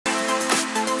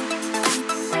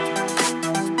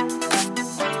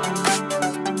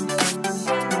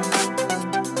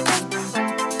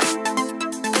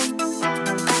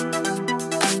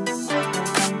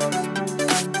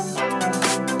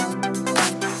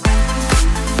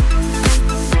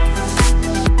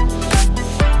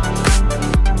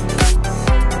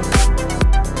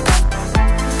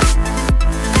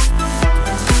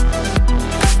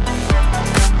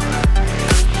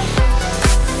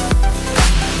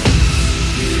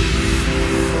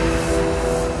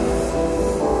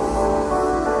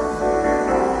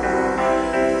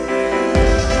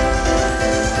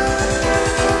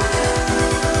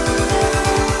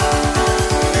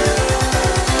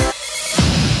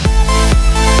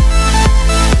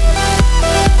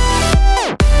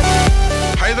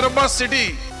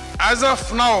city, as of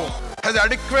now, has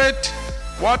adequate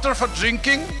water for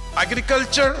drinking,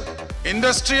 agriculture,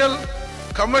 industrial,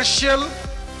 commercial,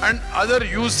 and other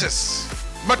uses.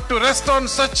 But to rest on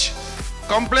such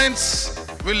complaints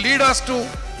will lead us to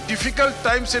difficult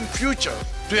times in future.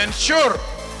 To ensure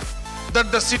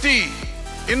that the city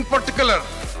in particular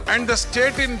and the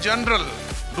state in general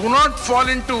do not fall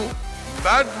into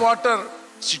bad water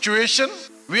situation,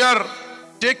 we are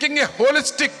taking a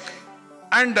holistic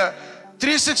and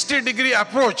 360-degree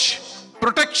approach.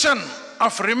 Protection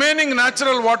of remaining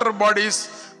natural water bodies,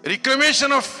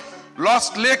 reclamation of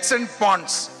lost lakes and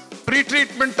ponds,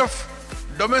 pre-treatment of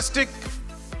domestic,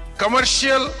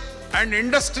 commercial and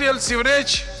industrial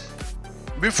sewerage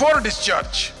before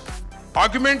discharge,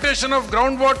 augmentation of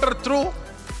groundwater through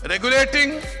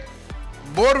regulating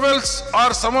bore wells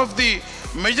are some of the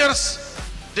measures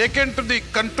taken to the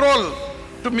control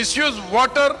to misuse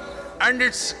water and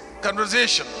its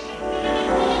conservation.